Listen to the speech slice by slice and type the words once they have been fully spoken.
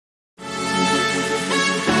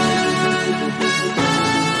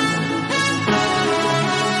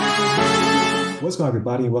going,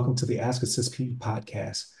 everybody, and welcome to the Ask A CISSP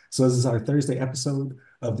podcast. So this is our Thursday episode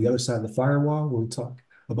of The Other Side of the Firewall, where we talk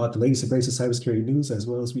about the latest and greatest cybersecurity news, as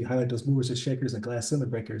well as we highlight those movers and shakers and glass ceiling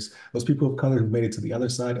breakers, those people of color who made it to the other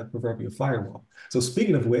side of the proverbial firewall. So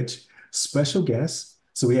speaking of which, special guests.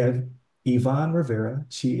 So we have Yvonne Rivera.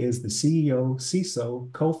 She is the CEO,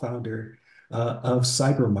 CISO, co-founder of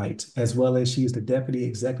CyberMyte, as well as she is the deputy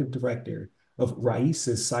executive director of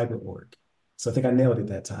Raíces CyberOrg. So I think I nailed it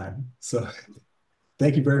that time. So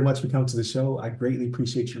thank you very much for coming to the show. I greatly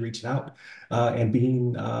appreciate you reaching out and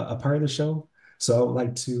being a part of the show. So I would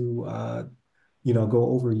like to, go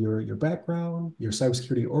over your background, your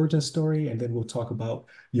cybersecurity origin story, and then we'll talk about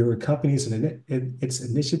your companies and its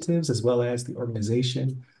initiatives, as well as the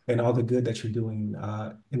organization and all the good that you're doing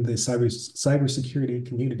in the cybersecurity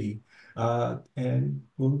community. And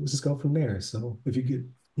we'll just go from there. So if you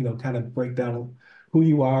could, kind of break down who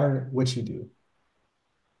you are, what you do.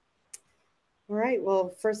 All right.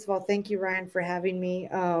 Well, first of all, thank you, Ryan, for having me.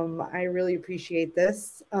 I really appreciate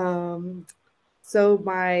this. A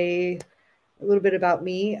little bit about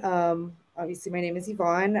me. Obviously, my name is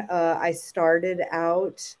Yvonne. I started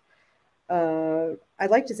out, I'd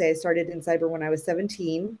like to say I started in cyber when I was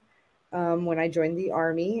 17, when I joined the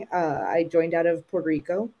Army. I joined out of Puerto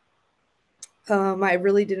Rico. I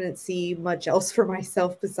really didn't see much else for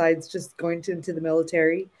myself besides just going into the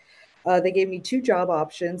military. They gave me two job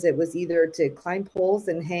options. It was either to climb poles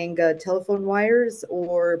and hang telephone wires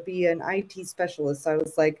or be an IT specialist. So I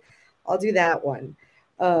was like, I'll do that one.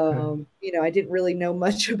 Okay. I didn't really know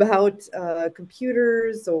much about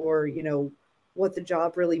computers or, what the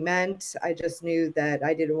job really meant. I just knew that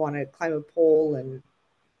I didn't want to climb a pole and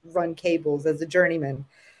run cables as a journeyman.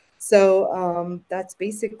 So that's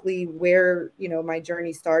basically where my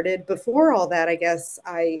journey started. Before all that, I guess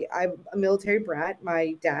I'm a military brat.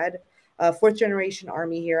 My dad, fourth generation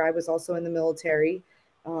Army here. I was also in the military.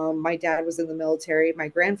 My dad was in the military. My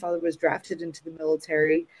grandfather was drafted into the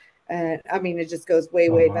military, and I mean it just goes way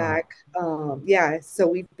Oh, way wow. back. Yeah, so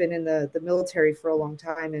we've been in the military for a long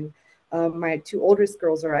time, and my two oldest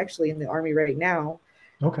girls are actually in the Army right now.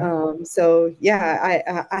 Okay. So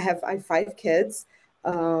yeah, I have five kids,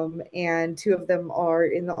 and two of them are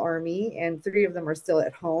in the Army, and three of them are still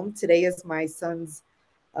at home. Today is my son's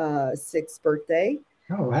sixth birthday.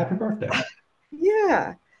 Oh, happy birthday.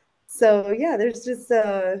 Yeah. So yeah, there's just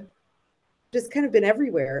kind of been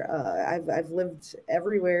everywhere. I've lived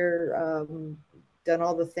everywhere, done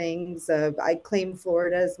all the things. I claim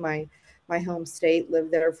Florida as my home state.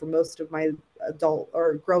 Lived there for most of my adult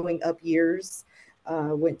or growing up years.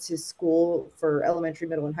 Went to school for elementary,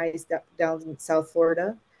 middle, and high down in South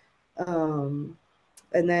Florida, um,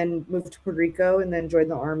 and then moved to Puerto Rico, and then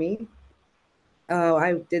joined the Army.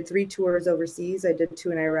 I did three tours overseas. I did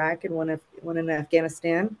two in Iraq and one in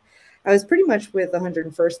Afghanistan. I was pretty much with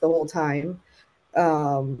 101st the whole time,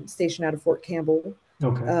 stationed out of Fort Campbell.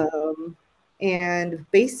 Okay. Um, and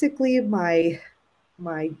basically, my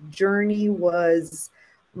journey was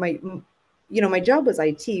my my job was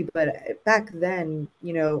IT, but back then,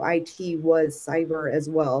 IT was cyber as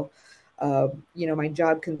well. My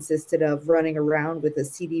job consisted of running around with a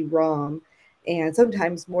CD-ROM and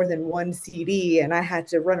sometimes more than one CD, and I had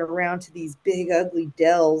to run around to these big ugly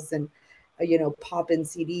Dells and pop in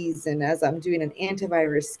CDs. And as I'm doing an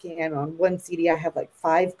antivirus scan on one CD, I have like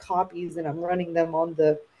five copies, and I'm running them on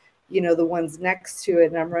the ones next to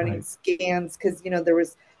it, and I'm running Right. scans because there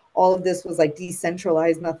was all of this was like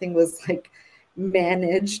decentralized. Nothing was like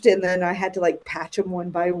managed, and then I had to like patch them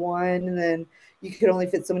one by one, and then you could only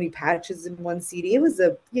fit so many patches in one CD.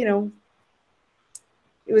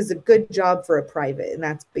 It was a good job for a private, and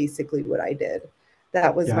that's basically what I did.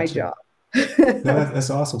 That was my Gotcha. job. No, that's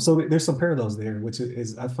awesome. So there's some parallels there, which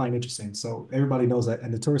is I find interesting. So everybody knows that I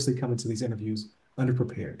notoriously come into these interviews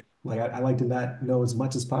underprepared. Like I like to not know as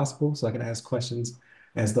much as possible so I can ask questions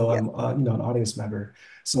as though Yeah, I'm an audience member.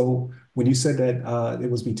 So when you said that it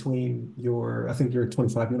was between I think your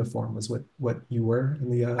 25 uniform was what you were in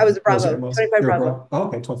the I was a military Bravo, most. 25 You're a Bravo. Bravo. Oh,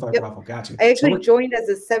 okay, 25 Yep. Bravo. Got you. I So actually we're joined as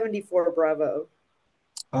a 74 Bravo.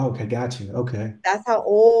 oh, okay, got you. Okay. That's how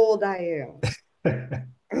old I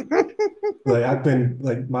Like am. I've been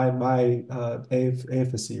like my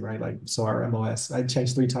AFSC, right? Like so our MOS, I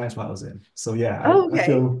changed three times while I was in. So yeah, Oh, I okay.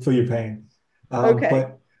 feel your pain. Okay.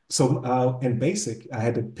 But so in basic, I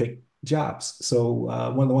had to pick jobs. So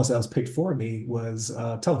one of the ones that was picked for me was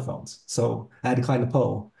telephones. So I had to climb the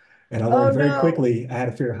pole, and I Oh learned very no. quickly I had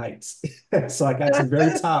a fear of heights. So I got to the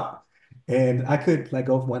very top, and I could let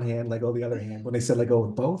go of one hand, let go of the other hand. When they said let go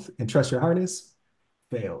with both and trust your harness,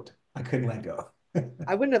 failed. I couldn't let go.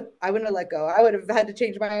 I wouldn't have let go. I would have had to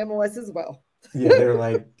change my MOS as well. Yeah, they're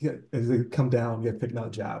like, yeah, they come down, get pick another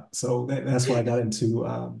job. So that's why I got into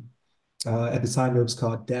at the time it was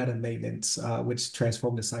called data maintenance, which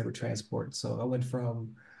transformed to cyber transport. So I went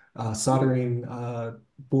from soldering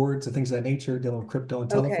boards and things of that nature, dealing with crypto and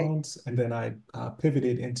Okay. telephones, and then I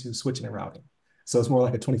pivoted into switching and routing. So it's more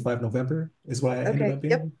like a 25 November is what I ended Okay. up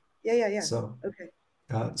Yep. being. Yeah. Yeah. Yeah. So Okay.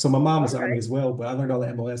 so my mom All was Army right. as well, but I learned all the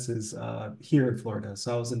MOSs here in Florida.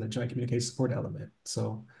 So I was in the Joint Communication Support Element.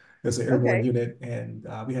 So it was an airborne Okay. unit, and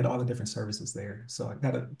we had all the different services there. So I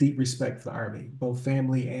got a deep respect for the Army, both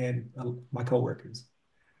family and my coworkers.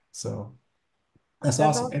 So that's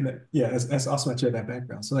That's awesome. awesome. And yeah, that's awesome that you have that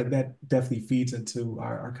background. So like that definitely feeds into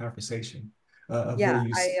our conversation of Yeah.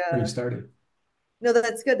 where you started. No,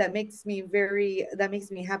 that's good. That makes me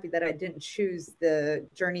happy that I didn't choose the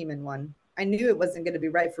journeyman one. I knew it wasn't going to be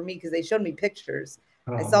right for me because they showed me pictures.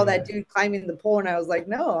 I Oh saw that man. dude climbing the pole and I was like,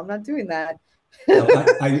 no, I'm not doing that. No,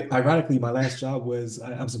 I ironically, my last job was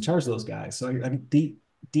I was in charge of those guys, so I deep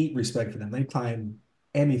respect for them. They climb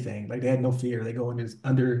anything, like they had no fear. They go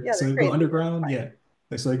Yeah, so they're they go crazy. underground, yeah.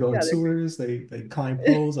 So they go in Yeah, they're sewers, they climb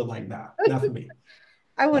poles. I'm like, nah, not for me.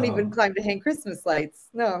 I won't even Um, climb to hang Christmas lights.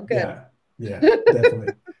 No, I'm good. yeah, yeah,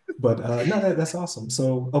 definitely. But no, that's awesome.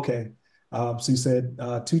 So okay, so you said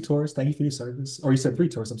 2 tours. Thank you for your service, or you said 3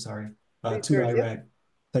 tours. I'm sorry, Three two to tours. Yep. Iraq.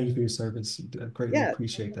 Thank you for your service. Greatly Yeah.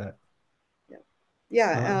 appreciate that.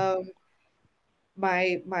 Yeah. Uh, Yeah.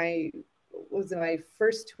 My was it my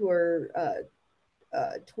first tour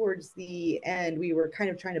towards the end, we were kind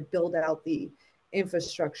of trying to build out the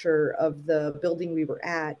infrastructure of the building we were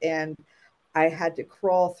at. And I had to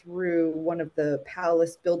crawl through one of the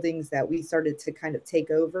palace buildings that we started to kind of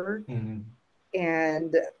take over. mhm.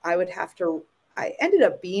 And I would have to, I ended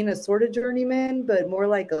up being a sort of journeyman, but more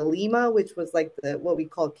like a Lima, which was like the what we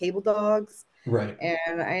call cable dogs. Right.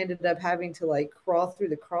 And I ended up having to like crawl through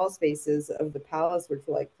the crawl spaces of the palace, which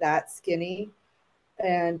were like that skinny,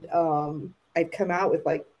 and I'd come out with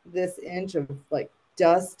like this inch of like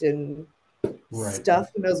dust and Right.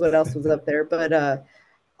 stuff. Who knows what else was up there? But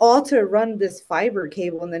all to run this fiber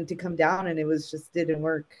cable and then to come down, and it was just didn't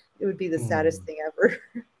work. It would be the saddest Mm, thing ever.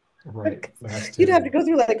 right. That's You'd have to terrible. go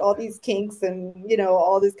through like all these kinks and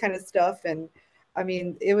all this kind of stuff, and I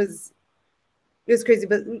mean it was crazy.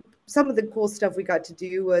 But some of the cool stuff we got to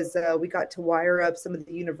do was we got to wire up some of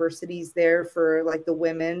the universities there for like the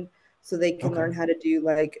women, so they can Okay. learn how to do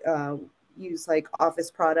like use like office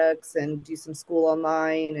products and do some school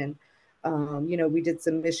online. And we did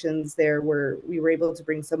some missions there where we were able to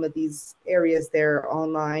bring some of these areas there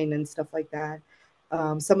online and stuff like that.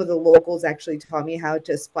 Some of the locals actually taught me how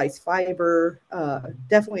to splice fiber.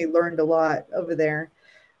 Definitely learned a lot over there.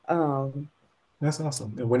 um, That's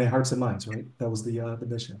awesome. And when it hearts and minds, right? That was the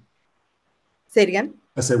mission. Say it again.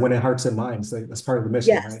 I said when it hearts and minds, like, that's part of the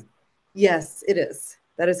mission, right? Yes. Yes, it is.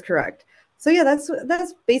 That is correct. So yeah, that's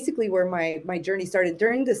basically where my journey started.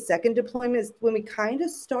 During the second deployment is when we kind of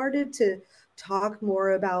started to talk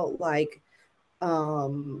more about like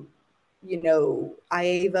um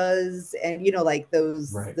IAVAs and like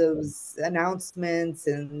those Right. those announcements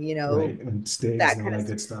and Right. And Stigs that and all kind of that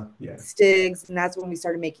good stuff. Yeah. Stigs, and that's when we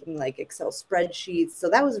started making like Excel spreadsheets. So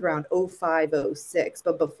that was around 05, 06.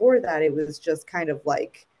 But before that it was just kind of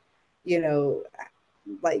like, you know,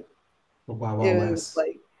 like But Wild it Wild was West.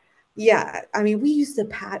 like, yeah, I mean, we used to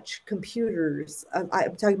patch computers. I'm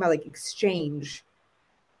talking about like Exchange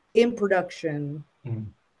in production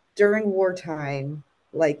Mm, during wartime,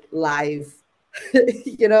 like live.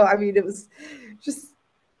 I mean, it was just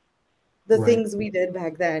the right. things we did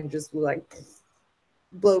back then just like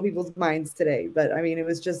blow people's minds today. But I mean, it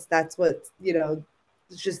was just that's what,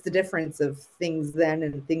 it's just the difference of things then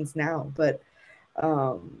and things now. But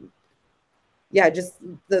um, yeah, just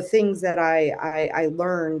the things that I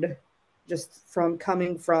learned just from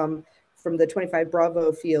coming from the 25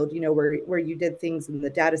 Bravo field, where you did things in the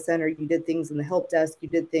data center, you did things in the help desk, you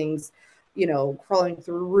did things, crawling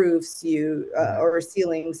through roofs, Right. or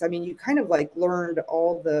ceilings. I mean, you kind of like learned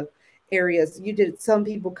all the areas you did. Some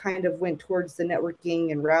people kind of went towards the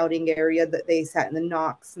networking and routing area, that they sat in the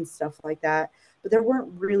NOCs and stuff like that, but there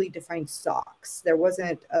weren't really defined SOCs. There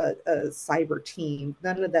wasn't a cyber team.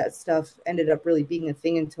 None of that stuff ended up really being a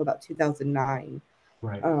thing until about 2009.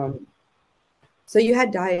 Right. Um, so you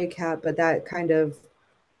had DIACAP, but that kind of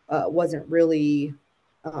wasn't really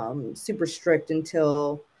super strict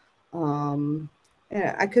until um,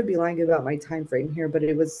 I could be lying about my time frame here, but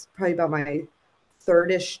it was probably about my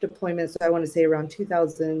third-ish deployment. So I want to say around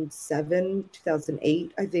 2007,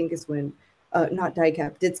 2008, I think is when not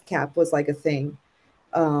DICAP, DITSCAP was like a thing.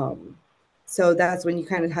 Um, so that's when you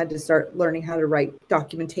kind of had to start learning how to write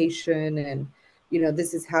documentation and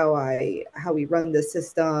this is how we run the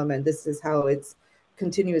system, and this is how it's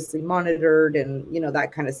continuously monitored, and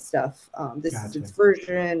that kind of stuff. This is its Gotcha.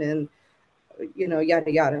 version, and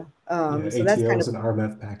yada yada. Yeah, So that's kind ATLs of, and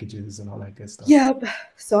RMF packages and all that good stuff. yep.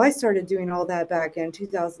 So I started doing all that back in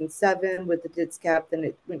 2007 with the DITSCAP. Then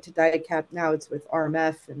it went to DICAP. Now it's with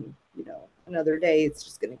RMF, and another day it's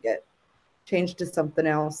just going to get changed to something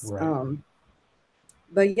else. Right.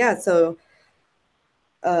 But yeah, so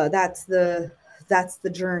that's the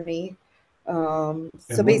journey. So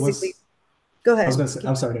And what basically, was go I was ahead. gonna say,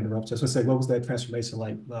 I'm sorry to interrupt. Just want to say, what was that transformation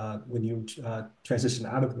like when you transitioned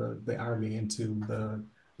out of the army into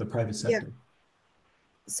the private Yeah. sector?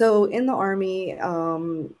 So in the Army,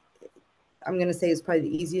 I'm going to say it's probably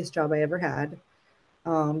the easiest job I ever had.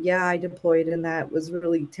 Yeah, I deployed, and that was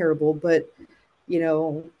really terrible. But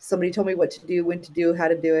somebody told me what to do, when to do, how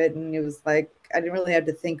to do it, and it was like I didn't really have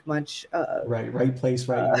to think much. Right, right place,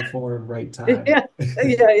 right Uh, uniform, right time. yeah,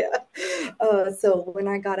 yeah. So when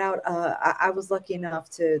I got out, I was lucky enough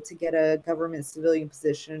to get a government civilian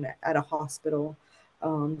position at a hospital.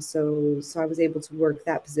 So I was able to work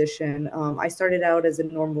that position. I started out as a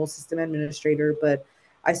normal system administrator, but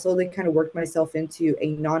I slowly kind of worked myself into a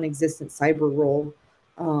non-existent cyber role.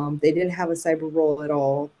 They didn't have a cyber role at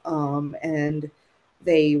all, and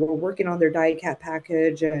they were working on their DICAP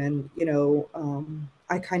package, and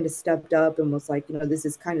I kind of stepped up and was like, this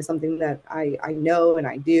is kind of something that I know and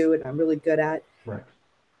I do and I'm really good at. Right,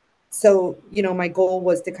 So my goal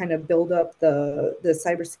was to kind of build up the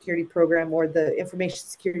cybersecurity program, or the information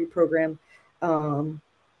security program, um,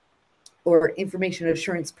 or information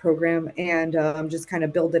assurance program, and just kind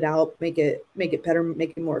of build it out, make it better,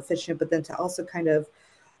 make it more efficient, but then to also kind of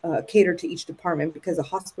cater to each department, because a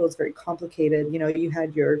hospital is very complicated. You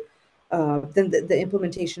had your then the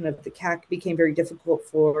implementation of the CAC became very difficult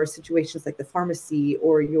for situations like the pharmacy,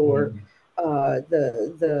 or your mm,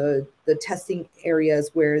 the testing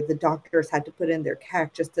areas where the doctors had to put in their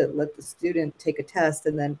CAC just to let the student take a test,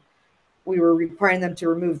 and then we were requiring them to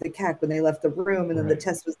remove the CAC when they left the room, and then the right,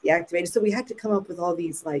 test was deactivated. So we had to come up with all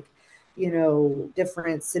these, like,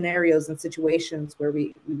 different scenarios and situations where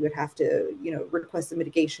we would have to, request a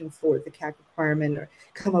mitigation for the CAC requirement, or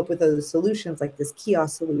come up with other solutions like this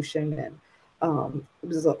kiosk solution. And it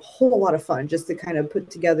was a whole lot of fun just to kind of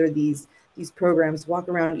put together these programs, walk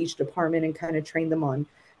around each department and kind of train them on,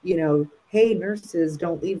 hey, nurses,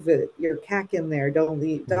 don't leave your CAC in there. Don't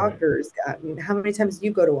leave right, doctors. I mean, how many times do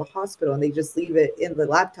you go to a hospital and they just leave it in the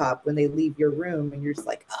laptop when they leave your room, and you're just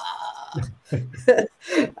like, ah,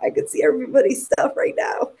 I could see everybody's stuff right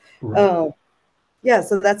now. right, Um, yeah,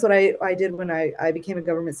 so that's what I did when I became a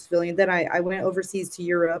government civilian. Then I went overseas to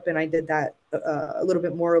Europe, and I did that a little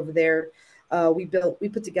bit more over there. We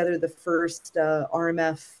put together the first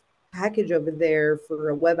RMF package over there for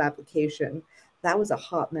a web application. That was a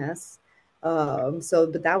hot mess. But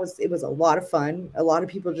it was a lot of fun. A lot of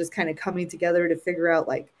people just kind of coming together to figure out,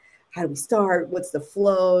 like, how do we start? What's the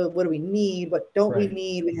flow? What do we need? What don't we right.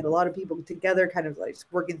 need? We had a lot of people together, kind of like just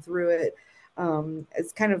working through it.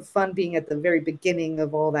 It's kind of fun being at the very beginning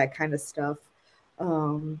of all that kind of stuff.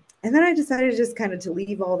 And then I decided just kind of to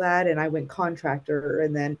leave all that, and I went contractor,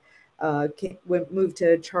 and then moved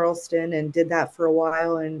to Charleston and did that for a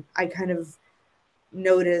while. And I kind of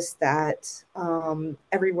noticed that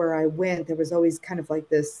everywhere I went, there was always kind of like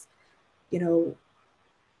this, you know,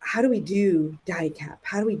 how do we do DICAP?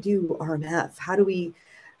 How do we do RMF? How do we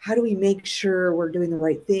make sure we're doing the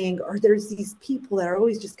right thing? Or there's these people that are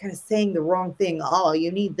always just kind of saying the wrong thing. Oh,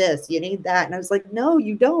 you need this, you need that. And I was like, no,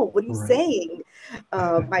 you don't. What are you Right. saying?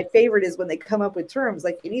 My favorite is when they come up with terms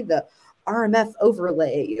like, you need the RMF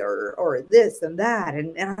overlay, or this and that.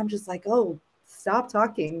 And I'm just like, oh, stop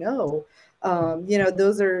talking. No.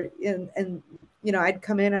 Those are and I'd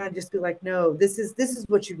come in and I'd just be like, no, this is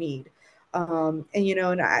what you need. And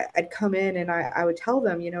I'd come in and I would tell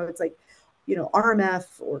them, it's like, RMF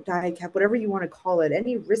or DICAP, whatever you want to call it,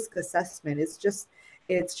 any risk assessment is just,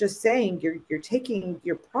 it's just saying you're taking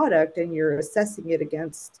your product and you're assessing it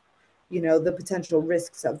against, the potential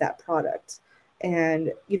risks of that product.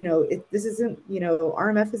 And this isn't,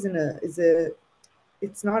 RMF isn't a is a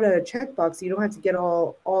it's not a checkbox. You don't have to get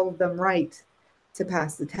all of them right to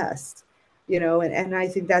pass the test. And I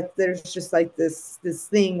think that there's just like this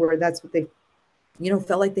thing where that's what they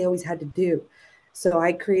felt like they always had to do. So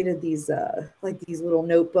I created these like these little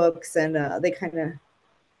notebooks, and they kind of,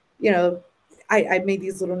 you know, I made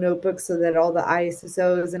these little notebooks so that all the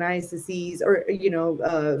ISSOs and ISSEs, or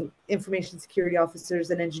information security officers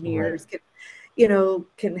and Right. engineers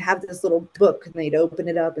can have this little book, and they'd open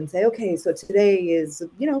it up and say, okay, so today is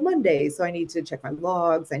Monday, so I need to check my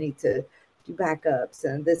logs, I need to do backups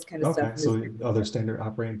and this kind of stuff. Okay. And this, So other standard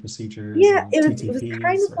operating procedures yeah, and it was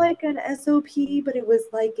kind TTPs of or like an SOP, but it was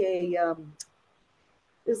like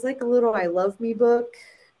a little I Love Me book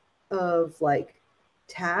of like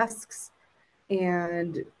tasks,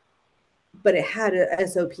 and but it had a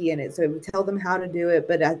SOP in it. So it would tell them how to do it,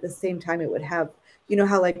 but at the same time, it would have, you know,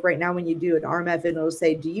 how like right now when you do an RMF, it'll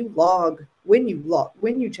say, do you log when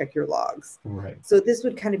you check your logs? right. So this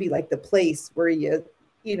would kind of be like the place where you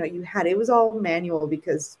know, you had, it was all manual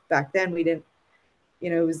because back then we didn't, you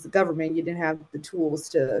know, it was the government. You didn't have the tools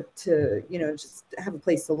to, you know, just have a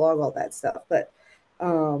place to log all that stuff. But,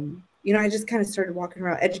 you know, I just kind of started walking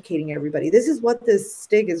around educating everybody. This is what this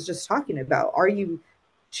STIG is just talking about. Are you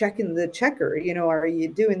checking the checker? You know, are you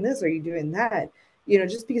doing this? Are you doing that? You know,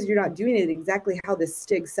 just because you're not doing it exactly how this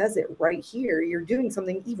STIG says it right here, you're doing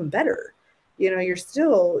something even better. You know, you're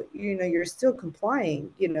still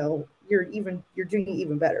complying, you know, you're doing it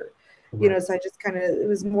even better. You know, Right. so I just kind of, it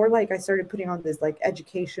was more like I started putting on this like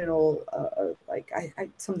educational like I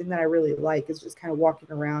something that I really like is just kind of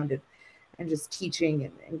walking around and just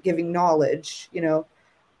teaching and giving knowledge, you know,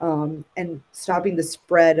 and stopping the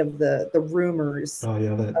spread of the rumors Oh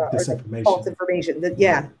yeah, that or the false disinformation. information. That, Right.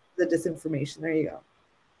 yeah, the disinformation. There you go.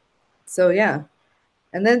 So yeah,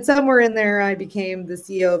 and then somewhere in there, I became the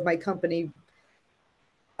CEO of my company,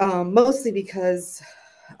 mostly because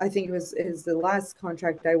I think it was the last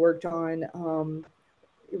contract I worked on.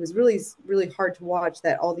 It was really hard to watch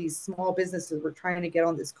that all these small businesses were trying to get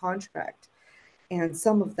on this contract, and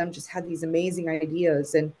some of them just had these amazing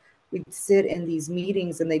ideas, and we'd sit in these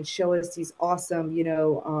meetings and they'd show us these awesome, you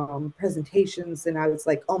know, presentations, and I was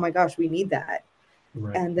like, oh my gosh, we need that.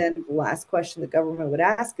 Right. And then the last question the government would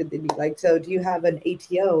ask it, they'd be like, so do you have an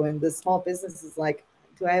ATO? And the small business is like,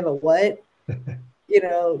 do I have a what? You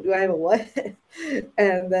know, do I have a what?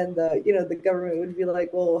 And then the government would be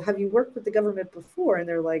like, well, have you worked with the government before? And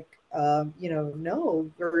they're like, you know, no,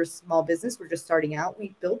 we're a small business. We're just starting out.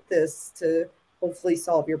 We built this to hopefully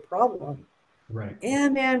solve your problem. Right. Yeah,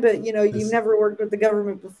 man, but you know, you've This never worked with the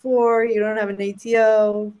government before. You don't have an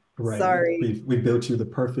ATO. right. Sorry. We built you the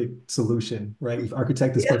perfect solution, right? We've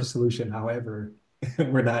architected this Yeah, perfect solution. However,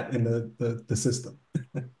 we're not in the system.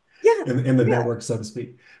 yeah, In the yeah, network, so to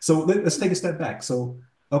speak. So us take a step back. So,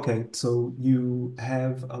 okay, so you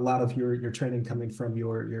have a lot of your training coming from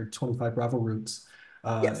your 25 Bravo roots,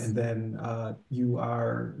 yes, and then you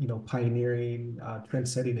are pioneering, trend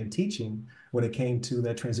setting, and teaching when it came to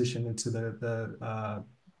that transition into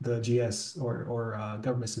the GS or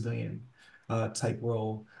government civilian type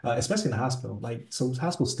role, especially in the hospital. Like, so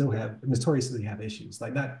hospitals still yeah, have notoriously have issues,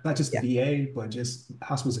 like not just the yeah, VA, but just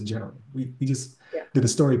hospitals in general. We just yeah, did a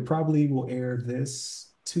story, probably will air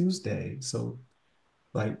this Tuesday. So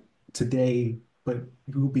like today, but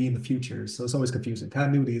it will be in the future. So it's always confusing.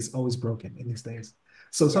 Continuity is always broken in these days.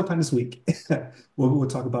 So yeah, sometime this week, we'll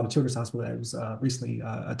talk about a children's hospital that was recently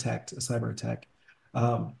attacked, a cyber attack.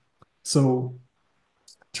 Um, so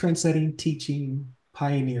trend setting, teaching,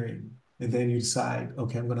 pioneering, and then you decide,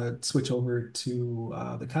 okay, I'm going to switch over to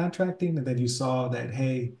the contracting, and then you saw that,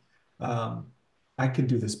 hey, um, I can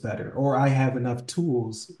do this better, or I have enough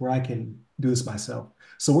tools where I can do this myself.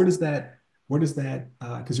 So where does that,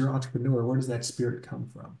 because you're an entrepreneur, where does that spirit come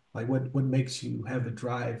from? Like, what makes you have the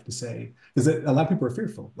drive to say? Because a lot of people are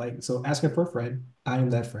fearful. Like, so asking for a friend, I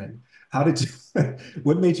am that friend. How did you?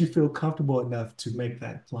 What made you feel comfortable enough to make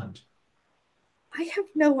that plunge? I have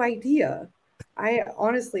no idea. I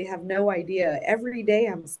honestly have no idea. Every day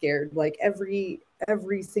I'm scared. Like every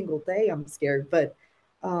single day I'm scared. But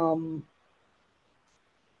um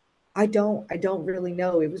I don't really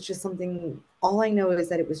know. It was just something, all I know is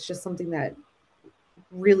that it was just something that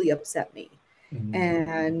really upset me. Mm,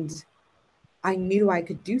 And I knew I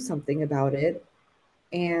could do something about it.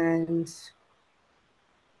 And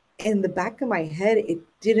in the back of my head, it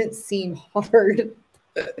didn't seem hard.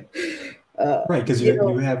 right, because You you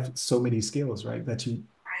know, have so many skills, right? That you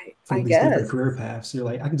I from these different guess. career paths, you're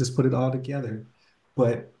like, I can just put it all together.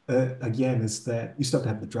 But again, it's that you still have to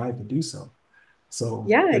have the drive to do so.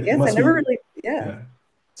 So Yeah, I it guess I must never be, really, yeah. yeah.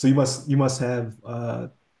 So you must have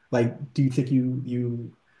like, do you think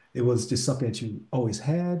you it was just something that you always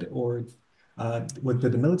had, or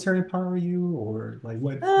did the military empower you, or like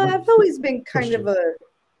what I've always been kind pushed of you? a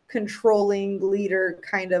controlling leader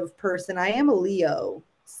kind of person. I am a Leo,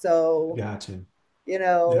 so Gotcha. you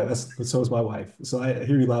Yeah, know, that's so is my wife. So I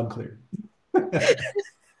hear you loud and clear.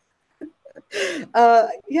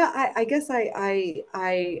 yeah. I guess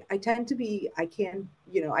I tend to be. I can,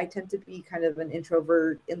 you know, I tend to be kind of an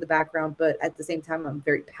introvert in the background, but at the same time, I'm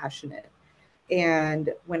very passionate.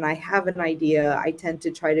 And when I have an idea, I tend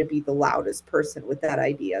to try to be the loudest person with that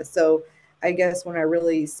idea. So I guess when I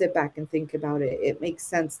really sit back and think about it, it makes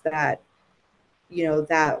sense that,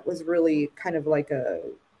 that was really kind of like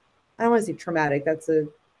I don't want to say traumatic, that's a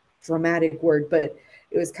dramatic word, but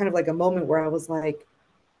it was kind of like a moment where I was like,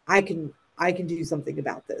 I can do something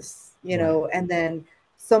about this, Right. and then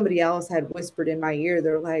somebody else had whispered in my ear,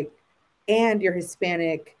 they're like, and you're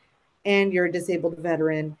Hispanic, and you're a disabled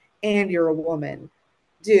veteran, and you're a woman.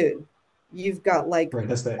 Dude, you've got like Right.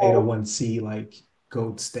 That's the all 801c like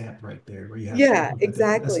gold stamp right there where you have to yeah, put that there.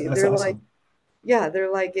 exactly. That's They're like, awesome. yeah,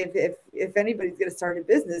 they're like, if anybody's gonna start a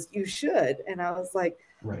business, you should. And I was like,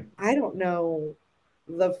 Right. I don't know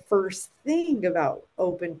the first thing about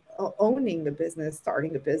owning the business,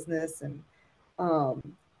 starting a business, and um,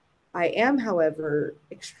 I am, however,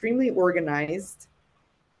 extremely organized.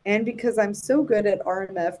 And because I'm so good at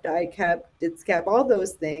RMF, DICAP, DITSCAP, all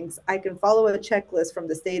those things, I can follow a checklist from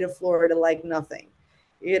the state of Florida like nothing,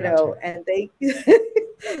 Gotcha. and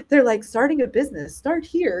they're like, starting a business, start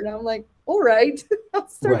here. And I'm like, all right, I'll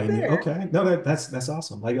start Right. Yeah. there. Okay. No, that's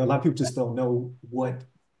awesome. Like a lot of people just don't know what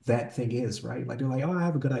that thing is, right? Like they're like, oh, I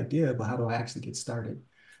have a good idea, but how do I actually get started?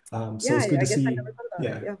 So Yeah, it's good I to guess I see. never thought about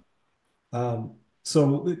it. Yeah. Yeah.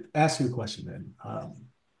 So ask you a question then.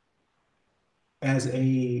 As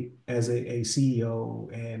a CEO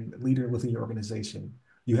and leader within your organization,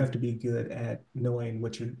 you have to be good at knowing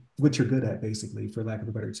what you're good at, basically, for lack of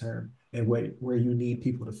a better term, and where you need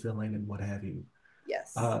people to fill in and what have you.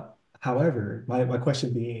 Yes. Uh, However, my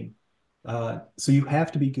question being, so you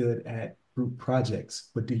have to be good at group projects,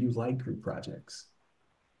 but do you like group projects?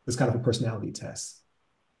 It's kind of a personality test.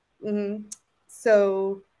 Hmm.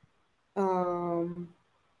 So, um,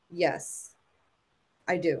 yes,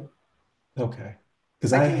 I do. Okay.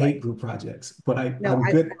 Because I I do like. hate group projects, but No,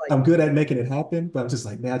 I like. I'm good at making it happen, but I'm just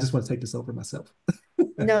like, man, I just want to take this over myself.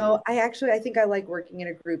 No, I think I like working in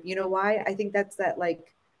a group. You know why? I think that's that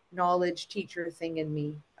like knowledge teacher thing in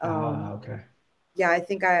me. Okay. Yeah, I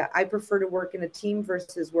think I prefer to work in a team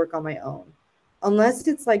versus work on my own. Unless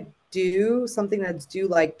it's like due something that's due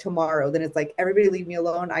like tomorrow, then it's like everybody leave me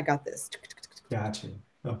alone. I got this. Gotcha.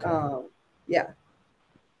 Okay. Um, yeah,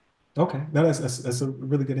 Okay. No, that's a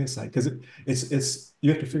really good insight because it's you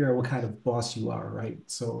have to figure out what kind of boss you are, right?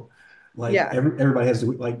 So like yeah, everybody has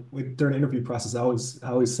to like during the interview process, I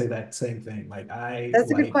always say that same thing. Like I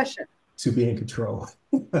that's a good like question. to be in control,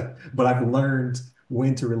 but I've learned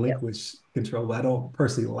when to Yes, relinquish control. But I don't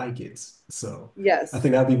personally like it. So I yes,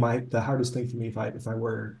 think that'd be the hardest thing for me if I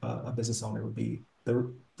were a business owner would be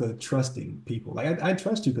the trusting people. Like I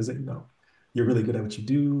trust you because you're really good at what you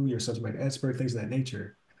do. You're a subject matter expert, things of that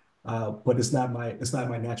nature. But it's not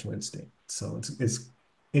my natural instinct. So it's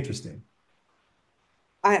interesting.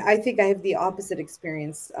 I think I have the opposite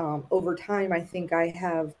experience. Over time, I think I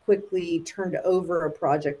have quickly turned over a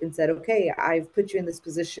project and said, okay, I've put you in this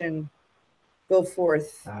position, go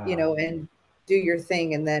forth, Uh, and do your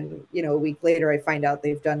thing. And then, a week later, I find out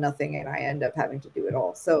they've done nothing and I end up having to do it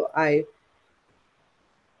all. So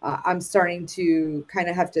I'm starting to kind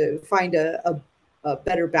of have to find a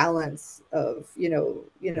better balance of,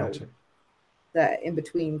 gotcha. that in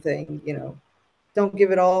between thing, don't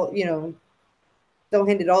give it all, don't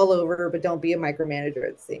hand it all over, but don't be a micromanager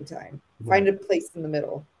at the same time. Find Right. a place in the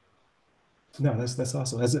middle. No, that's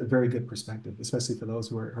awesome. That's a very good perspective, especially for those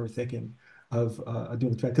who are thinking of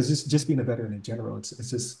doing the track. Because just being a veteran in general, it's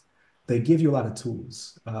just they give you a lot of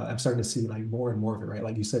tools. I'm starting to see like more and more of it, right?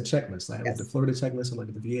 Like you said, checklists. Like I look at the Yes. Florida checklist, I look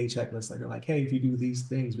at the VA checklist. Like they're like, hey, if you do these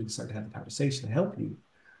things, we can start to have a conversation to help you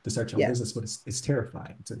to start your own Yes. business. But it's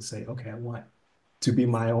terrifying to say, okay, I want to be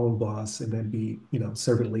my own boss and then be,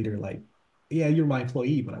 servant leader. Like, yeah, you're my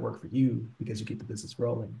employee, but I work for you because you keep the business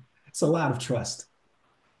rolling. It's a lot of trust.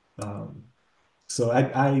 Um, so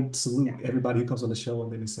I Yeah. salute everybody who comes on the show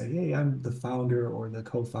and then they say, "Hey, I'm the founder or the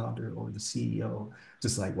co-founder or the CEO."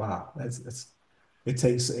 Just like, wow, that's it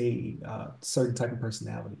takes a certain type of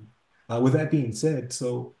personality. With that being said,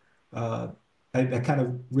 so uh, that kind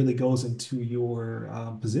of really goes into your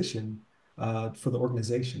position for the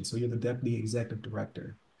organization. So you're the deputy executive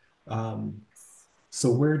director. Um, so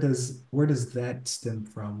where does that stem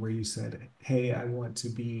from? Where you said, "Hey, I want to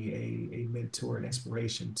be a mentor and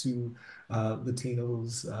inspiration to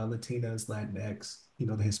Latinos, Latinas, Latinx,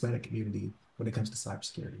 the Hispanic community when it comes to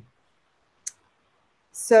cybersecurity."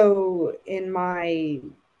 So in my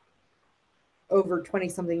over 20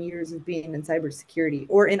 something years of being in cybersecurity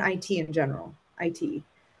or in IT in general, IT,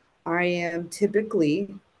 I am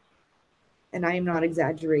typically, and I am not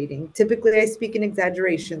exaggerating, typically I speak in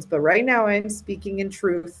exaggerations, but right now I'm speaking in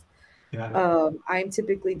truth. Got it. I'm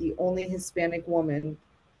typically the only Hispanic woman,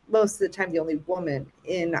 most of the time, the only woman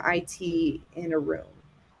in IT in a room.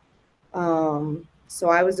 So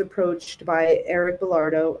I was approached by Eric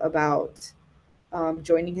Bellardo about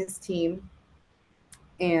joining his team,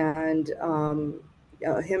 and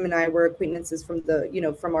him and I were acquaintances from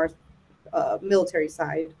the from our military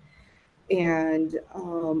side, and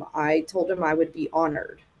I told him I would be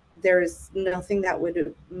honored. There's nothing that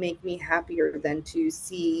would make me happier than to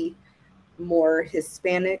see more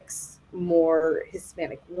Hispanics, more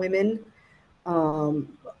Hispanic women,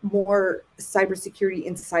 more cybersecurity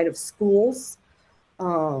inside of schools.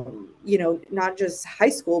 Not just high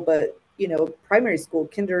school, but primary school,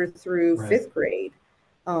 kinder through Right. fifth grade,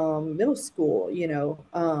 middle school.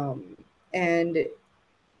 And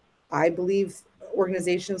I believe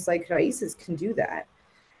organizations like Raíces can do that.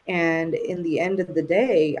 And in the end of the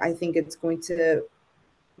day, I think it's going to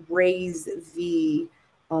raise the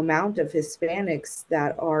amount of Hispanics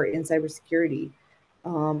that are in cybersecurity.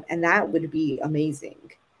 And that would be amazing.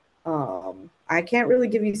 I can't really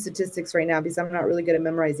give you statistics right now because I'm not really good at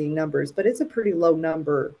memorizing numbers, but it's a pretty low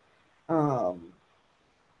number. Um,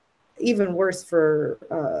 Even worse for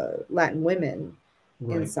Latin women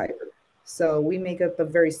in Right. cyber. So we make up a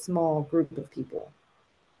very small group of people.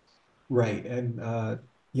 Right. And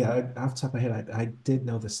yeah, off the top of my head, I did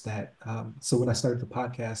know the stat. So when I started the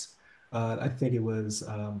podcast, I think it was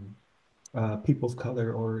people of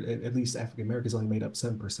color, or at least African Americans, only made up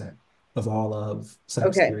 7% of all of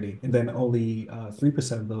Okay. cybersecurity. And then only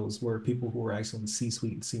 3% of those were people who were actually in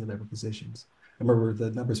C-suite and senior level positions. I remember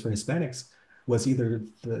the numbers for Hispanics was either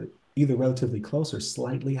relatively close or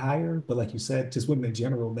slightly higher, but like you said, just women in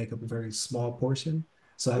general make up a very small portion.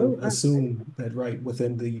 So I Oh, would wow. assume that right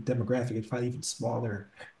within the demographic, it's probably even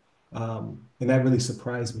smaller, and that really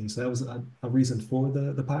surprised me. So that was a reason for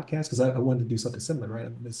the podcast, because I wanted to do something similar, right?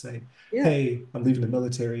 I'm going to say, Yeah. hey, I'm leaving the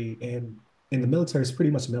military, and in the military, it's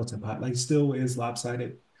pretty much a melting pot. Like, still is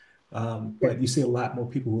lopsided, Yeah. but you see a lot more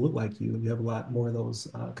people who look like you, and you have a lot more of those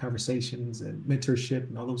conversations and mentorship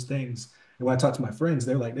and all those things. And when I talk to my friends,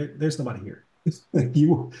 they're like, there's nobody here.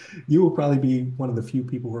 You will probably be one of the few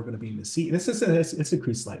people who are going to be in the seat. And it's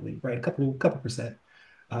increased slightly, right? A couple percent.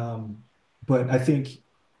 Um, but I think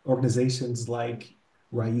organizations like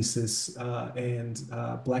Raíces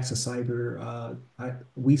and Blacks of Cyber,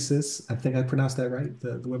 WESIS, I think I pronounced that right,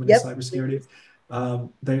 the Women in Yep. Cybersecurity,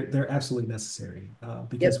 they're absolutely necessary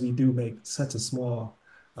because Yep. we do make such a small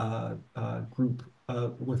group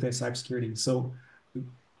within cybersecurity. So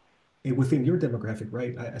within your demographic,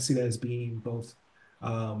 right? I see that as being both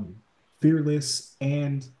um, fearless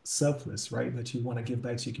and selfless, right? That you want to give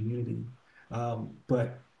back to your community.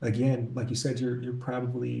 But again, like you said, you're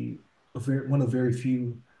probably one of very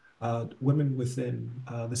few women within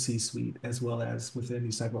the C-suite as well as within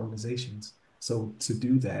these type of organizations. So to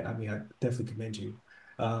do that, I mean, I definitely commend you,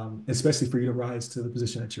 especially for you to rise to the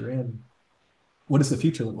position that you're in. What does the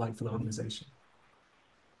future look like for the organization?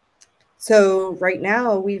 So right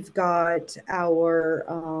now we've got our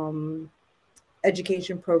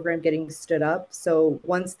education program getting stood up. So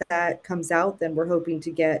once that comes out, then we're hoping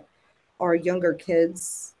to get our younger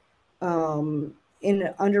kids in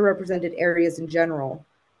underrepresented areas in general.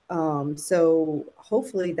 So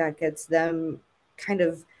hopefully that gets them kind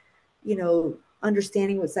of,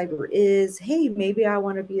 understanding what cyber is. Hey, maybe I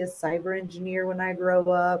want to be a cyber engineer when I grow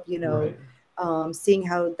up, Right, seeing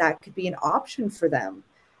how that could be an option for them.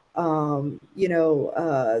 They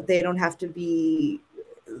don't have to be,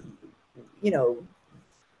 you know,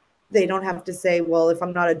 they don't have to say, well, if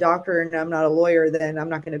I'm not a doctor and I'm not a lawyer, then I'm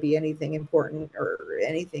not going to be anything important or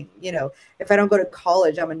anything. If I don't go to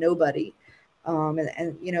college, I'm a nobody.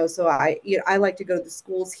 So I like to go to the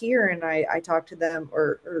schools here and I talk to them,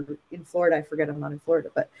 or in Florida, I forget I'm not in Florida,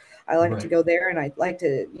 but I like to right, go there and I like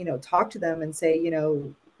to, talk to them and say,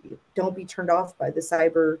 don't be turned off by the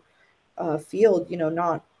cyber field.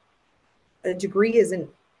 Not a degree isn't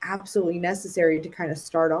absolutely necessary to kind of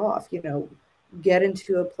start off. Get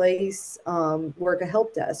into a place, work a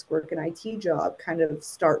help desk, work an IT job, kind of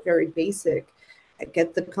start very basic,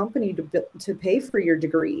 get the company to pay for your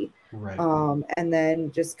degree, right. and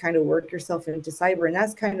then just kind of work yourself into cyber. And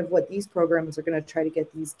that's kind of what these programs are going to try to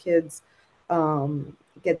get these kids,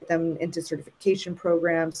 get them into certification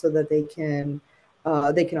programs so that they can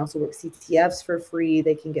also work CTFs for free.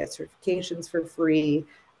 They can get certifications for free.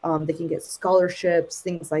 They can get scholarships,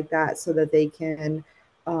 things like that, so that they can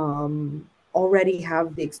already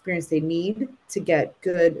have the experience they need to get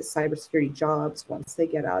good cybersecurity jobs once they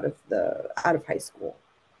get out of high school.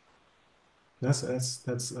 That's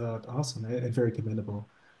awesome and very commendable,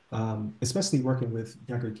 especially working with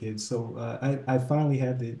younger kids. So I finally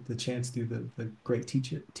had the chance to do the great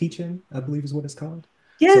teaching, I believe is what it's called.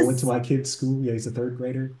 So I went to Yes. my kid's school. Yeah, he's a third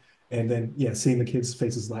grader, And then, yeah, seeing the kids'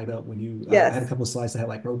 faces light up when you, I had a Yes. couple of slides that had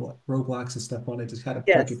like Roblox and stuff on it to kind of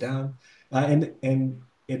break it Yes. down. And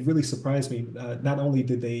it really surprised me. Not only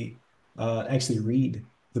did they actually read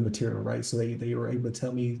the material, right? So they were able to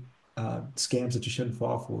tell me scams that you shouldn't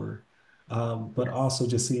fall for, but Yes. also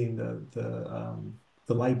just seeing the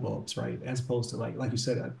light bulbs, right? As opposed to like you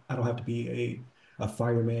said, I don't have to be a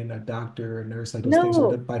fireman, a doctor, a nurse, like those things are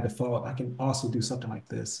No. by default. I can also do something like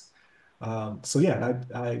this. So yeah,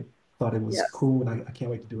 I thought it was Yes. cool, and I can't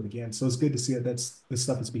wait to do it again. So it's good to see that this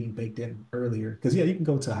stuff is being baked in earlier. Because yeah, you can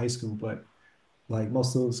go to high school, but like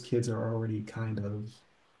most of those kids are already kind of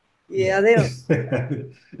Yeah, yeah, they don't.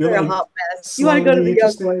 they're They're a like hot mess. You want to go to slightly the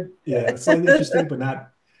young interested, yeah, slightly one. interested, but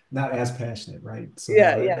not as passionate, right? So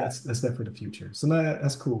Yeah, no, yeah. that's definitely the future. So no,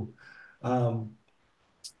 that's cool. Um,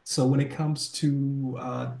 so when it comes to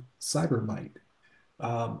CyberMyte,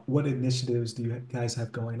 what initiatives do you guys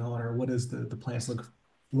have going on, or what does the plans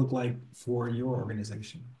look like for your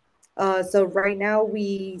organization? So right now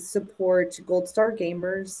we support Gold Star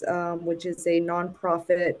Gamers, which is a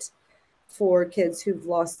nonprofit for kids who've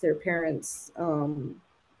lost their parents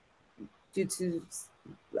due to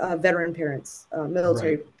veteran parents,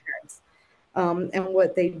 military Right. parents. And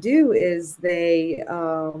what they do is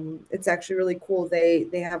it's actually really cool. They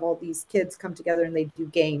have all these kids come together and they do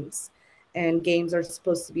games. And games are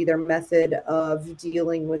supposed to be their method of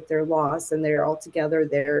dealing with their loss. And they're all together,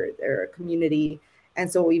 they're a community. And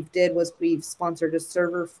so what we've did was we've sponsored a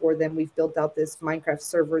server for them. We've built out this Minecraft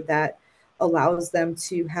server that allows them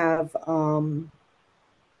to have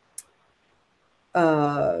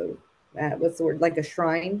uh, what's the word, like a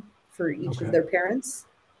shrine for each of Okay. their parents.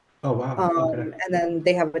 Oh wow. Okay. And then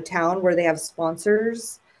they have a town where they have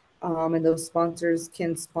sponsors. And those sponsors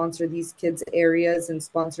can sponsor these kids' areas and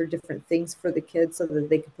sponsor different things for the kids so that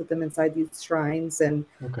they can put them inside these shrines and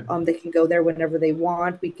Okay. they can go there whenever they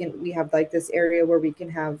want. We have like this area where we can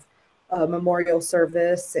have a memorial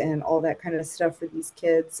service and all that kind of stuff for these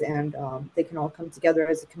kids, and they can all come together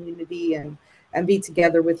as a community and be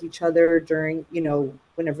together with each other during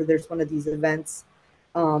whenever there's one of these events.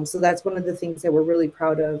 So that's one of the things that we're really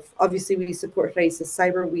proud of. Obviously, we support Raíces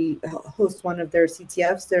Cyber. We host one of their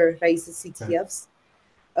CTFs, their Raíces Okay. CTFs.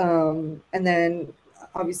 And then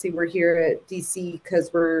obviously we're here at DC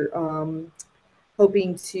because we're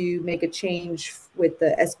hoping to make a change with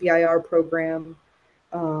the SBIR program.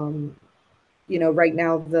 Um, right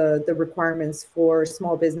now the requirements for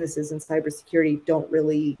small businesses in cybersecurity don't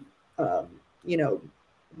really, um, you know,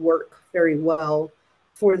 work very well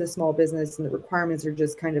for the small business, and the requirements are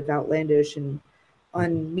just kind of outlandish and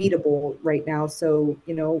unmeetable right now. So,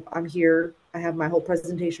 I'm here. I have my whole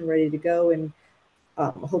presentation ready to go, and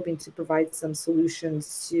hoping to provide some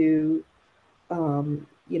solutions to,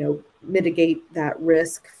 mitigate that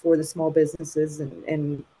risk for the small businesses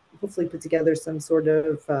and hopefully put together some sort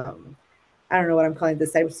of I don't know what I'm calling the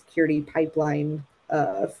cybersecurity pipeline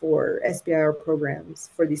for SBIR programs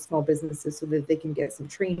for these small businesses so that they can get some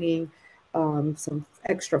training, some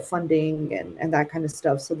extra funding, and that kind of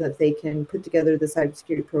stuff so that they can put together the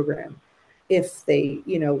cybersecurity program if they,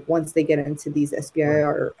 once they get into these Right.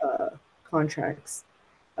 SBIR contracts.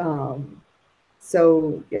 Um,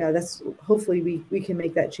 so yeah, that's hopefully we can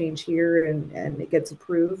make that change here and it gets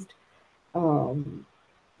approved. Um,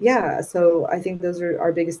 yeah, so I think those are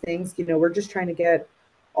our biggest things. We're just trying to get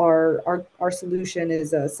our solution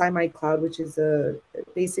is a CyberMyte Cloud, which is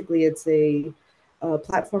basically it's a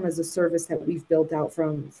platform as a service that we've built out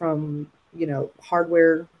from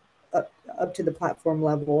hardware up to the platform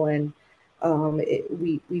level, and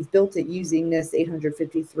we've built it using NIST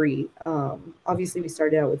 853. Obviously, we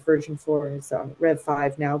started out with version 4 and it's on Rev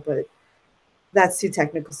 5 now, but that's too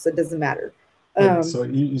technical, so it doesn't matter. Yeah. Um, So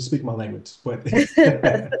you speak my language, but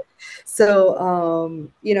So,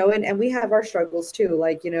 and we have our struggles too.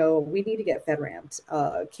 Like, we need to get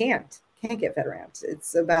FedRAMP. Can't get FedRAMP.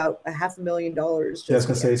 It's about $500,000 yeah, I was just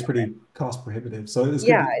to gonna say get it's FedRAMP. pretty cost prohibitive. So it's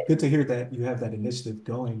Yeah. good to hear that you have that initiative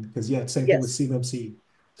going. Because yeah, same thing with Yes. CMMC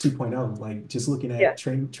 2.0. Like just looking Yeah. at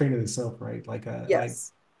training itself, right? Like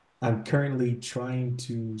Yes. I'm currently trying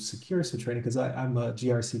to secure some training because I'm a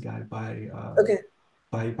GRC guy Okay.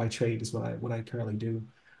 by trade is what I currently do.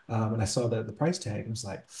 And I saw the price tag and was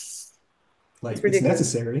like It's it's ridiculous.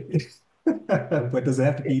 necessary, but does it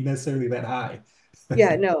have to be necessarily that high?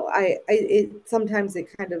 Yeah, no, it sometimes it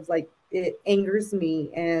kind of like it angers me,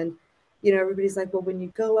 and everybody's like, well, when you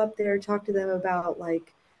go up there, talk to them about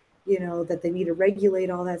like, that they need to regulate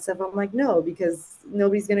all that stuff. I'm like, no, because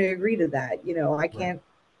nobody's going to agree to that. I Right. can't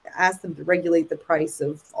ask them to regulate the price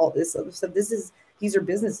of all this other stuff. These are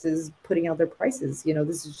businesses putting out their prices.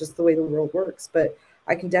 This is just the way the world works. But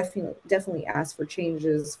I can definitely ask for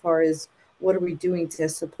changes as far as what are we doing to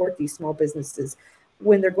support these small businesses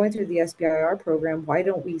when they're going through the SBIR program. Why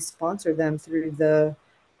don't we sponsor them through the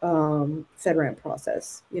FedRAMP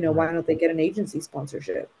process? Why Right. don't they get an agency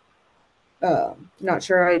sponsorship? Not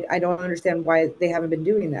sure. I don't understand why they haven't been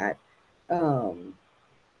doing that. Um,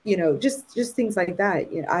 just things like that.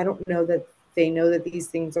 I don't know that they know that these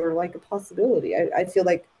things are like a possibility. I feel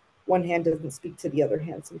like one hand doesn't speak to the other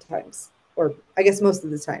hand sometimes, or I guess most of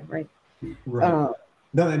the time, right? Right. Uh,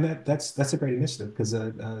 No, and that's a great initiative because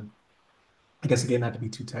I guess again, not to be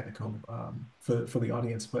too technical for the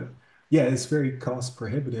audience, but yeah, it's very cost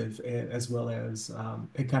prohibitive, as well as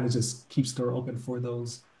it kind of just keeps the door open for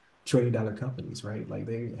those $1 trillion companies, right? Like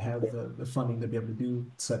they have the funding to be able to do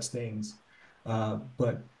such things.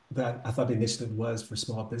 But that I thought the initiative was for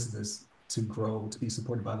small business to grow, to be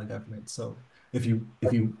supported by the government. So if you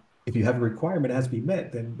have a requirement that has to be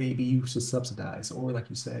met, then maybe you should subsidize, or like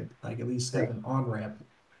you said, like at least have right. an on ramp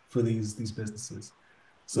for these businesses.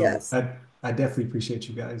 So Yes. I definitely appreciate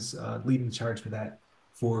you guys leading the charge for that.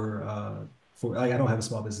 For like I don't have a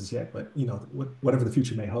small business yet, but whatever the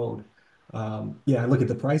future may hold. Yeah, I look at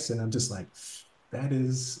the price and I'm just like, that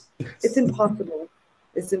is It's impossible.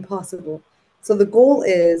 It's impossible. So the goal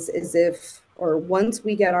is if or once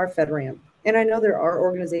we get our FedRAMP, and I know there are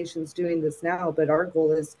organizations doing this now, but our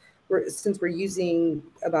goal is since we're using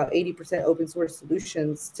about 80% open source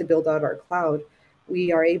solutions to build out our cloud,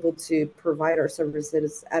 we are able to provide our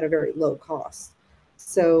services at a very low cost.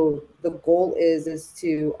 So the goal is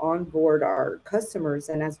to onboard our customers,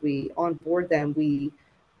 and as we onboard them, we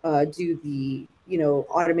do the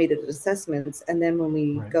automated assessments, and then when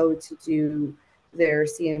we right. go to do their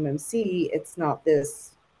CMMC, it's not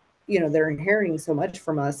this, they're inheriting so much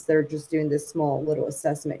from us. They're just doing this small little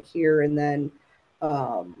assessment here, and then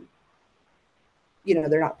um,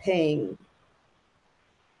 they're not paying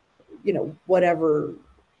whatever.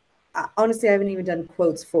 Honestly, I haven't even done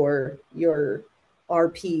quotes for your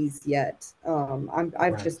RPs yet.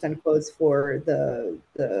 I've Right. just done quotes for the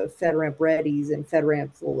FedRAMP readies and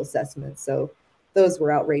FedRAMP full assessments. So those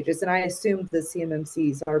were outrageous, and I assumed the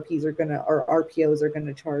CMMCs, RPs are gonna or RPOs are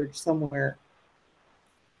gonna charge somewhere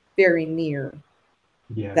very near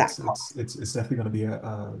Yeah, that it's cost. it's it's it's definitely going to be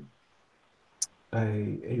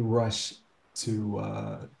a rush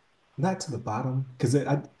to not to the bottom because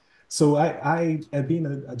I at being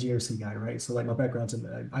a GRC guy, right? So like my background's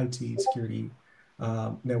in IT security,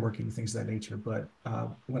 networking, things of that nature. But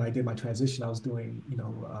when I did my transition, I was doing,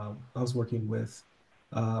 I was working with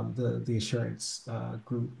the insurance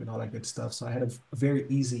group and all that good stuff. So I had a very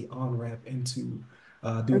easy on ramp into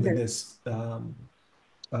doing the Okay, NIST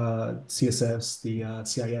CSFs, the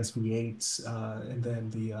CISV8s, and then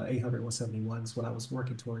the 800 171s, what I was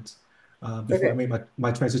working towards before I okay, made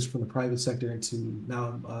my transition from the private sector into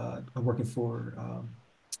now I'm working for,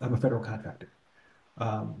 I'm a federal contractor.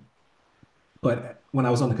 Um, but when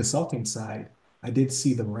I was on the consulting side, I did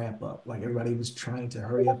see the ramp up. Like everybody was trying to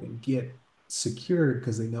hurry up and get secured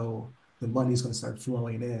because they know the money's going to start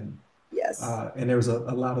flowing in. yes, And there was a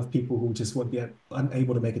lot of people who just would be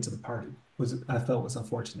unable to make it to the party, which I felt was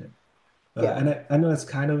unfortunate. yeah. And I know that's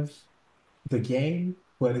kind of the game,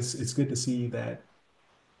 but it's good to see that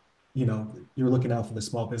you're looking out for the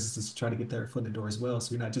small businesses to try to get their foot in the door as well.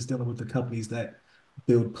 So you're not just dealing with the companies that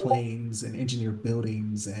build planes and engineer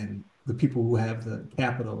buildings and the people who have the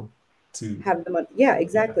capital to, Have the money. Yeah, yeah,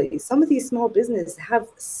 exactly. Some of these small businesses have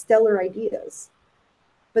stellar ideas,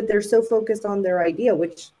 but they're so focused on their idea,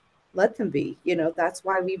 which let them be. That's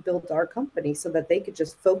why we built our company so that they could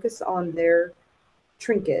just focus on their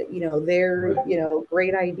trinket, their, right,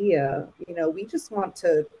 great idea. We just want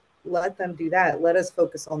to let them do that. Let us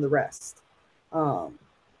focus on the rest. Um,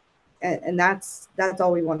 and that's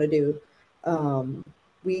all we want to do. Um,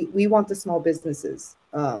 we want the small businesses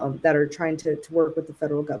that are trying to work with the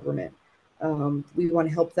federal government. We want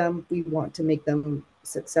to help them. We want to make them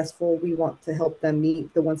successful. We want to help them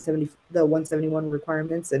meet the 171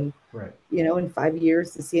 requirements, and right. in 5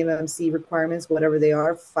 years the CMMC requirements, whatever they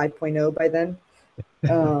are, 5.0 by then.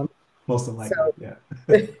 Um, Most likely, so yeah.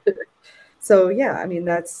 so yeah, I mean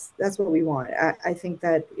that's what we want. I think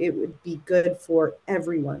that it would be good for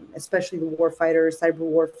everyone, especially the warfighter, cyber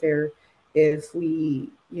warfare, if we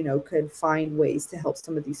could find ways to help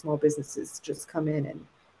some of these small businesses just come in and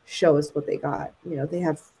show us what they got. They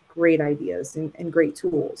have great ideas and great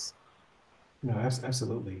tools. No,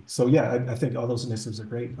 absolutely. So yeah, I think all those initiatives are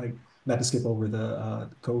great. Like not to skip over the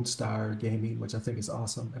Gold Star Gaming, which I think is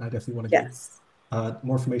awesome, and I definitely want to get Yes.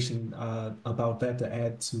 more information about that to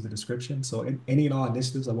add to the description. So any and all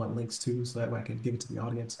initiatives, I want links to, so that way I can give it to the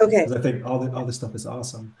audience Okay. because I think all this stuff is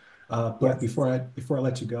awesome. But Yes. before I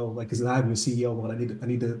let you go, like, because I'm your CEO, one, I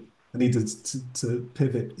need to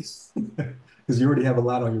pivot because you already have a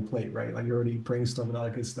lot on your plate, right? Like you're already brainstorming all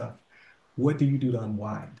that good stuff. What do you do to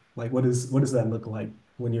unwind? Like, what does that look like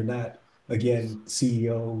when you're not, again,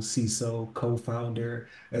 CEO, CISO, co-founder,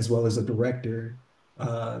 as well as a director,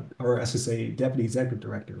 or I should say deputy executive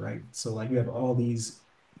director, right? So like you have all these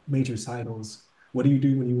major titles. What do you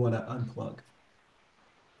do when you want to unplug?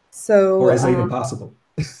 Or So, is that even possible?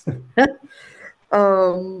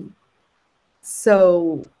 um,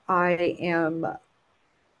 so I am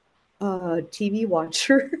a TV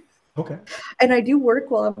watcher. Okay. And I do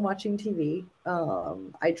work while I'm watching TV.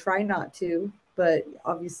 I try not to, but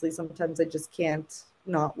obviously sometimes I just can't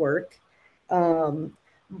not work. Um,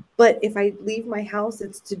 but if I leave my house,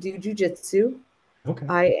 it's to do jujitsu. Okay.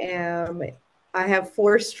 I am. I have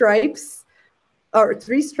 4 stripes or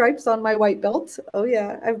 3 stripes on my white belt. Oh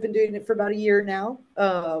yeah, I've been doing it for about a year now.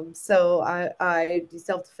 So I do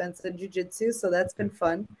self defense and jujitsu, so that's been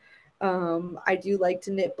fun. I do like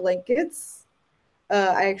to knit blankets.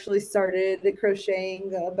 I actually started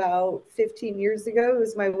crocheting about 15 years ago. It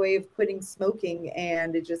was my way of quitting smoking,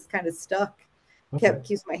 and it just kind of stuck. Okay.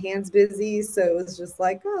 Keeps my hands busy, so it was just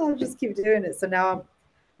like, oh, I'll just keep doing it. So now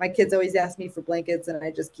my kids always ask me for blankets, and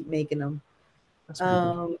I just keep making them. That's pretty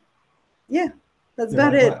cool. Um, yeah, that's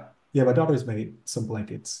about it. Yeah, my daughter's made some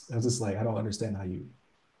blankets. I was just like, I don't understand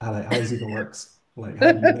how this even works. Like,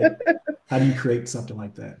 how do you create something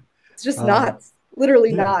like that? It's just Um, knots,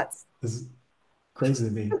 literally yeah, knots. it's crazy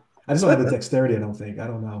to me. I just don't have the dexterity, I don't think. I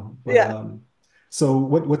don't know. But Yeah. so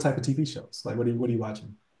what type of TV shows? Like what are you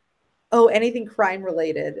watching? Oh, anything crime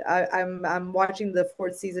related. I'm watching the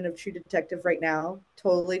 4th season of True Detective right now.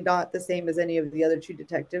 Totally not the same as any of the other True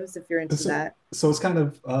Detectives. If you're into So that, so it's kind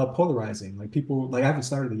of polarizing. Like people like I haven't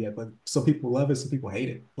started it yet, but some people love it, some people hate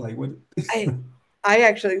it. Like what I I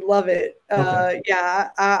actually love it. okay. Yeah,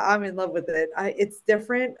 I'm in love with it. It's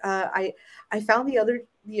different. I found the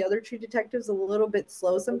other True Detectives a little bit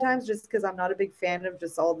slow sometimes, just because I'm not a big fan of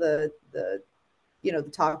just all the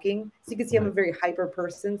talking. So you can see I'm a Right. very hyper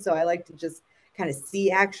person, so I like to just kind of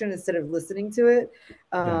see action instead of listening to it.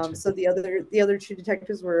 Gotcha. So the other True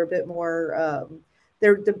Detectives were a bit more.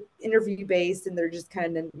 They're the interview based, and they're just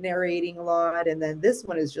kind of narrating a lot. And then this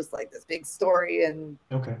one is just like this big story and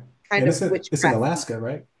Okay. kind And of it's in witchcrafty. Alaska,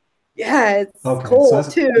 right? Yeah, it's Okay. So cold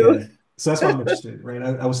that's too. yeah. So that's why I'm interested, right?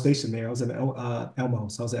 I was stationed there. I was in Elmo,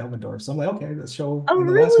 so I was at Elmendorf. So I'm like, okay, the show Oh, in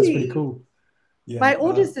Alaska is pretty really? cool. Yeah. My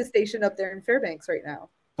oldest is stationed up there in Fairbanks right now.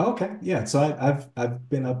 Okay. Yeah. So I've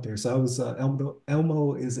been up there. So I was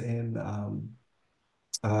Elmo is in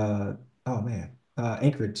uh oh man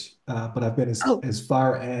Anchorage, but I've been Oh, as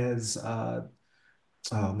far as oh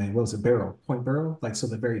man, what was it? Point Barrow, like so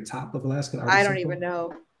the very top of Alaska, Arctic I don't even Circle.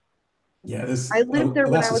 know. Yeah, this I lived there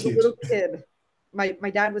when I Alaska's was a huge. little kid. My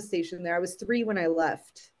dad was stationed there. I was 3 when I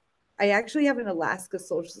left. I actually have an Alaska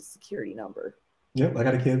Social Security number. Yep, I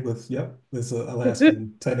got a kid with yep, it's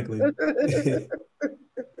Alaskan technically.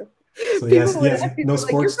 So People he would has ask me, no they're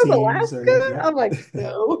like, "You're sports from teams or anything. Alaska?" I'm Yep. like,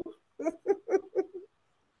 "No."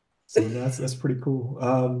 So no, that's pretty cool.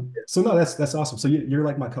 So no, that's awesome. So you're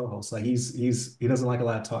like my co-host. Like he doesn't like a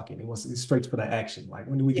lot of talking. He's straight for the action. Like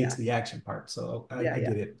when do we get Yeah, to the action part? So yeah, I yeah.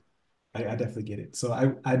 get it. I definitely get it. So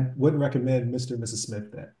I wouldn't recommend Mr. and Mrs.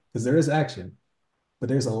 Smith that because there is action, but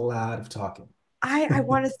there's a lot of talking. I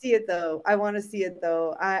want to see it though. I want to see it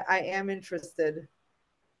though. I am interested.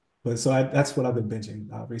 But so that's what I've been binging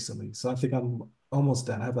recently. So I think I'm almost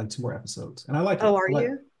done. I have like 2 more episodes, and I like Oh, it. are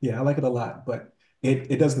you? Yeah, I like it a lot. But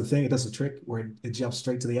it does the thing. It does the trick where it jumps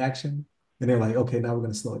straight to the action, and they're like, okay, now we're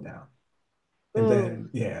gonna slow it down, and Oh, then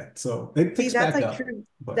yeah, so it see, picks back up.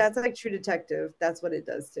 But That's like True Detective. That's what it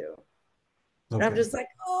does too. And I'm okay, just like,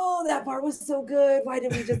 oh, that part was so good. Why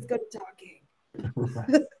didn't we just go to talking?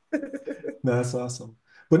 right. No, that's awesome.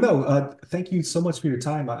 But no, thank you so much for your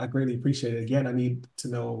time. I greatly appreciate it. Again, I need to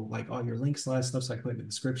know like all your links and all that stuff so I can put it in the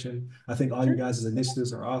description. I think all you Sure. guys'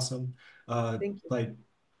 initiatives are awesome. Thank you. Like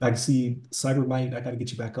I can see CyberMyte, I got to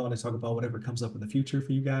get you back on and talk about whatever comes up in the future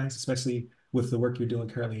for you guys, especially with the work you're doing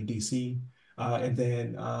currently in DC. And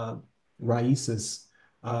then Raíces.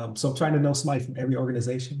 So I'm trying to know somebody from every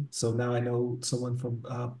organization. So now I know someone from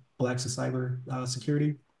Blacks of Cyber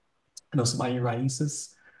Security. I know somebody in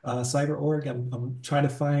Raíces, CyberOrg. I'm trying to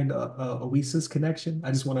find a Oasis connection.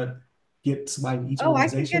 I just want to get somebody in each Oh, I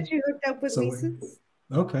can get organization. you hooked up with So Reese's.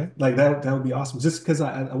 okay, like that would be awesome. Just because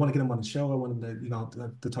I want to get them on the show. I want them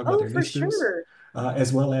to to talk about Oh, their for initiatives, sure.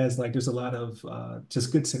 as well as like there's a lot of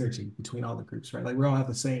just good synergy between all the groups, right? Like we all have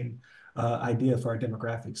the same idea for our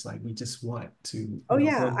demographics. Like we just want to Oh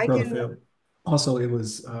yeah, I grow the can. field. Also, it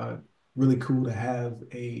was really cool to have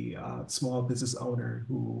a small business owner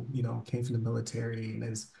who, came from the military and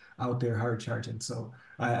is out there hard charging. So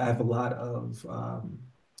I have a lot of,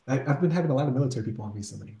 I've been having a lot of military people on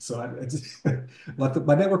recently. So I just,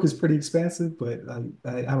 my network is pretty expansive, but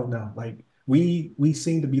I don't know. Like we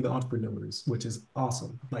seem to be the entrepreneurs, which is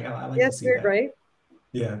awesome. Like I like to Yes, see weird, that. right?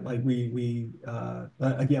 Yeah, like we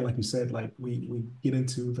again, like you said, like we get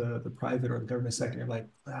into the private or the government sector, and like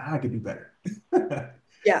I could do better.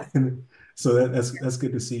 Yeah, And so that's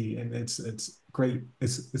good to see, and it's great.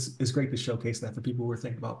 It's great to showcase that for people who are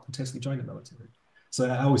thinking about potentially joining the military. So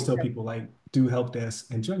I always tell people like do help desk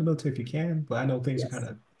and join the military if you can. But I know things are kind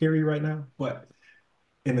yes, of scary right now, but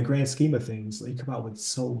in the grand scheme of things, like, you come out with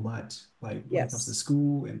so much, like when it comes to yes,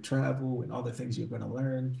 school and travel and all the things you're going to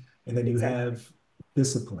learn. And then you exactly. have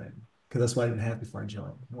discipline, because that's what I didn't have before I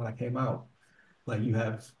joined. When I came out, like you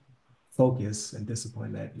have focus and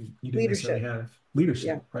discipline that you didn't necessarily Leadership. have Yeah.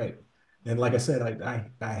 leadership, right? And like I said,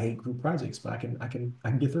 I hate group projects, but I can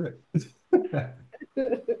get through it.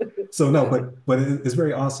 So no, but it's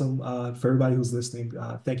very awesome for everybody who's listening.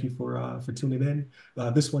 Thank you for tuning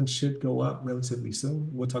in. This one should go up relatively soon.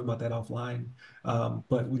 We'll talk about that offline.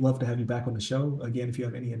 But we'd love to have you back on the show again if you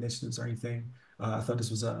have any initiatives or anything. I thought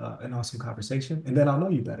this was an awesome conversation, and then I'll know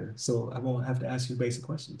you better, so I won't have to ask you basic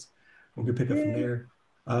questions. We can pick up from Yay. there.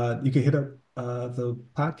 You can hit up the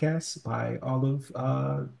podcast by all of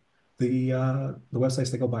the websites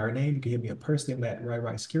that go by our name. You can hit me up personally. I'm at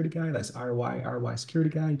RyRy Security Guy. That's RYRY Security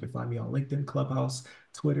Guy. You can find me on LinkedIn, Clubhouse,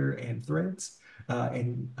 Twitter, and Threads.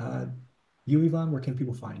 And you, Yvonne, where can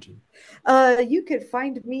people find you? You could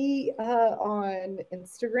find me on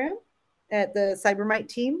Instagram at the CyberMyte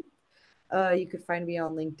team. You could find me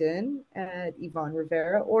on LinkedIn at Yvonne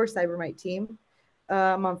Rivera or CyberMyte team.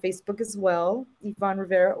 I'm on Facebook as well, Yvonne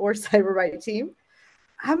Rivera or CyberMyte team.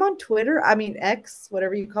 I'm on Twitter. I mean, X,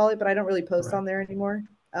 whatever you call it, but I don't really post Right. on there anymore.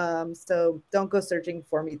 So don't go searching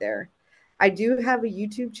for me there. I do have a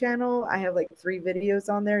YouTube channel. I have like 3 videos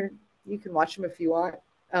on there. You can watch them if you want.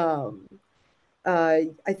 Um, I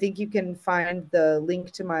think you can find the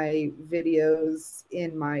link to my videos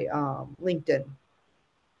in my LinkedIn.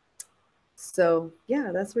 So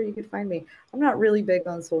yeah, that's where you could find me. I'm not really big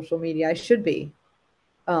on social media. I should be.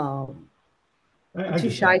 Um, I'm I too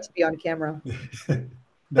get shy to that. be on camera.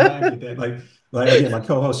 No, I get that. Like again, my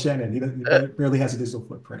co-host Shannon, he barely has a digital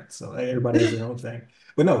footprint, so everybody has their own thing.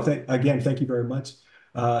 But no, again, thank you very much.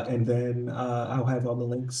 And then I'll have all the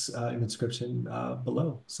links in the description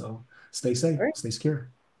below. So stay safe, All right. stay secure.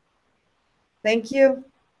 Thank you.